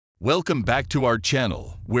Welcome back to our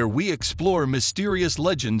channel, where we explore mysterious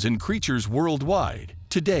legends and creatures worldwide.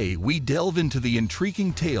 Today, we delve into the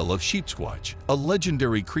intriguing tale of Sheepsquatch, a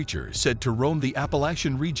legendary creature said to roam the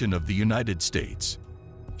Appalachian region of the United States.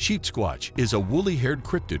 Sheepsquatch is a woolly-haired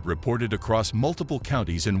cryptid reported across multiple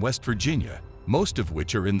counties in West Virginia, most of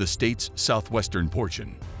which are in the state's southwestern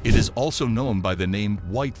portion. It is also known by the name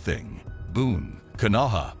White Thing. Boone,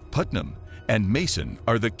 Kanawha, Putnam, and Mason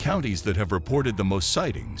are the counties that have reported the most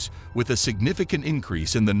sightings, with a significant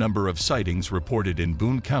increase in the number of sightings reported in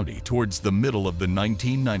Boone County towards the middle of the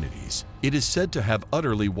 1990s. It is said to have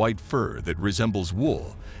utterly white fur that resembles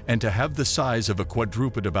wool and to have the size of a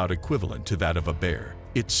quadruped, about equivalent to that of a bear.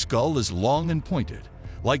 Its skull is long and pointed,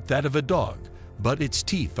 like that of a dog, but its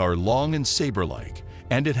teeth are long and saber-like,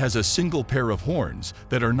 and it has a single pair of horns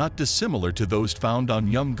that are not dissimilar to those found on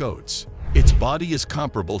young goats. Its body is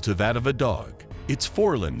comparable to that of a dog. Its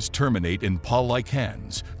forelimbs terminate in paw-like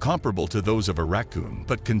hands, comparable to those of a raccoon,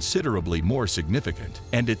 but considerably more significant,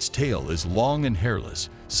 and its tail is long and hairless,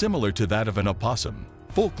 similar to that of an opossum.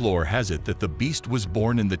 Folklore has it that the beast was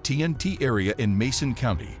born in the TNT area in Mason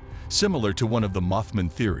County, similar to one of the Mothman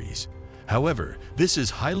theories. However, this is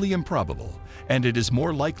highly improbable, and it is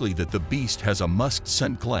more likely that the beast has a musk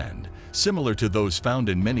scent gland, similar to those found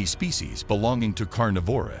in many species belonging to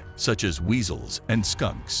carnivora, such as weasels and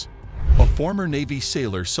skunks. A former Navy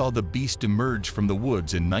sailor saw the beast emerge from the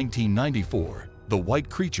woods in 1994. The white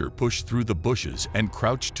creature pushed through the bushes and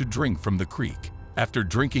crouched to drink from the creek. After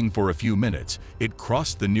drinking for a few minutes, it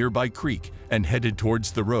crossed the nearby creek and headed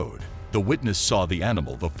towards the road. The witness saw the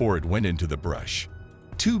animal before it went into the brush.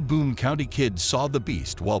 Two Boone County kids saw the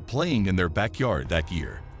beast while playing in their backyard that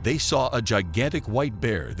year. They saw a gigantic white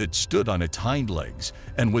bear that stood on its hind legs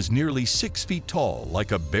and was nearly 6 feet tall,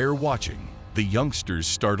 like a bear watching. The youngsters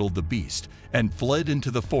startled the beast and fled into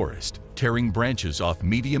the forest, tearing branches off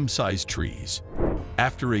medium-sized trees.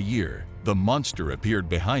 After a year, the monster appeared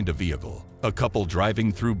behind a vehicle. A couple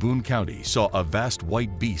driving through Boone County saw a vast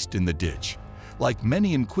white beast in the ditch. Like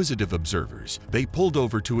many inquisitive observers, they pulled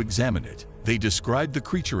over to examine it. They described the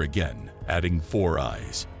creature again, adding 4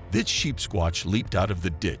 eyes. This Sheepsquatch leaped out of the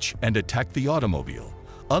ditch and attacked the automobile.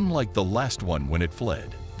 Unlike the last one when it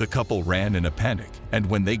fled, the couple ran in a panic, and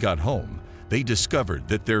when they got home, they discovered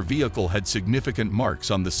that their vehicle had significant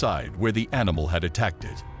marks on the side where the animal had attacked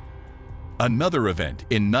it. Another event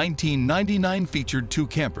in 1999 featured 2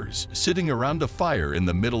 campers sitting around a fire in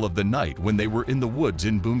the middle of the night when they were in the woods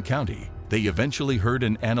in Boone County. They eventually heard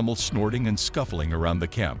an animal snorting and scuffling around the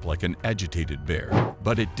camp like an agitated bear,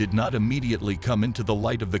 but it did not immediately come into the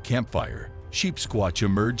light of the campfire. Sheepsquatch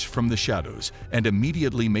emerged from the shadows and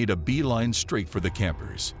immediately made a beeline straight for the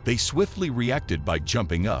campers. They swiftly reacted by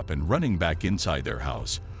jumping up and running back inside their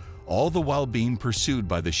house, all the while being pursued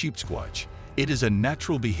by the Sheepsquatch. It is a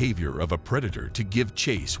natural behavior of a predator to give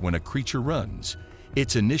chase when a creature runs.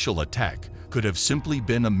 Its initial attack could have simply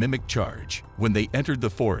been a mimic charge. When they entered the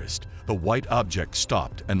forest, the white object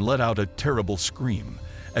stopped and let out a terrible scream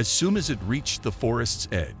as soon as it reached the forest's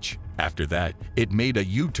edge. After that, it made a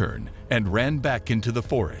U-turn and ran back into the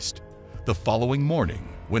forest. The following morning,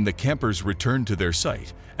 when the campers returned to their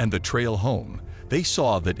site and the trail home, they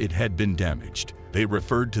saw that it had been damaged. They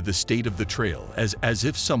referred to the state of the trail as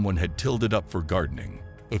if someone had tilled it up for gardening.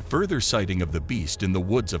 A further sighting of the beast in the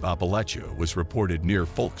woods of Appalachia was reported near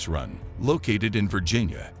Folks Run, located in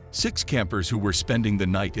Virginia. 6 campers who were spending the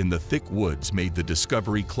night in the thick woods made the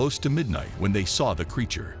discovery close to midnight when they saw the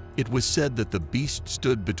creature. It was said that the beast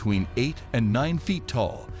stood between 8 and 9 feet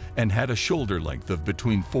tall and had a shoulder length of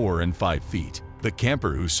between 4 and 5 feet. The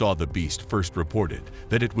camper who saw the beast first reported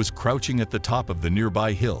that it was crouching at the top of the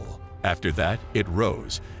nearby hill. After that, it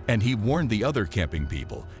rose, and he warned the other camping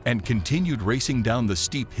people and continued racing down the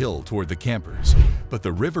steep hill toward the campers. But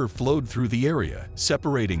the river flowed through the area,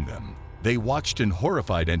 separating them. They watched in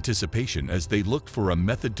horrified anticipation as they looked for a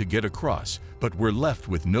method to get across, but were left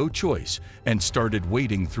with no choice and started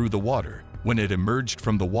wading through the water. When it emerged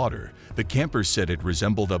from the water, the campers said it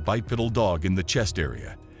resembled a bipedal dog in the chest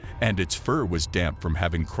area, and its fur was damp from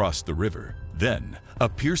having crossed the river. Then, a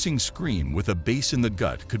piercing scream with a bass in the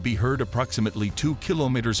gut could be heard approximately 2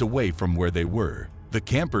 kilometers away from where they were. The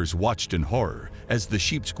campers watched in horror as the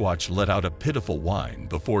Sheepsquatch let out a pitiful whine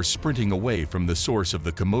before sprinting away from the source of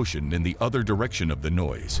the commotion in the other direction of the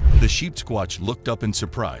noise. The Sheepsquatch looked up in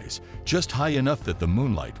surprise, just high enough that the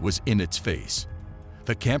moonlight was in its face.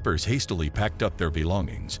 The campers hastily packed up their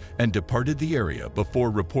belongings and departed the area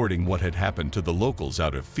before reporting what had happened to the locals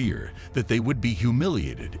out of fear that they would be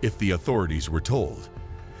humiliated if the authorities were told.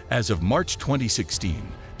 As of March 2016,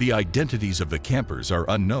 the identities of the campers are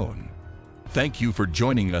unknown. Thank you for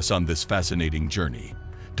joining us on this fascinating journey.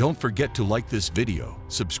 Don't forget to like this video,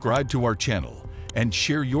 subscribe to our channel, and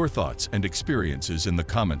share your thoughts and experiences in the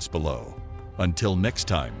comments below. Until next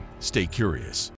time, stay curious.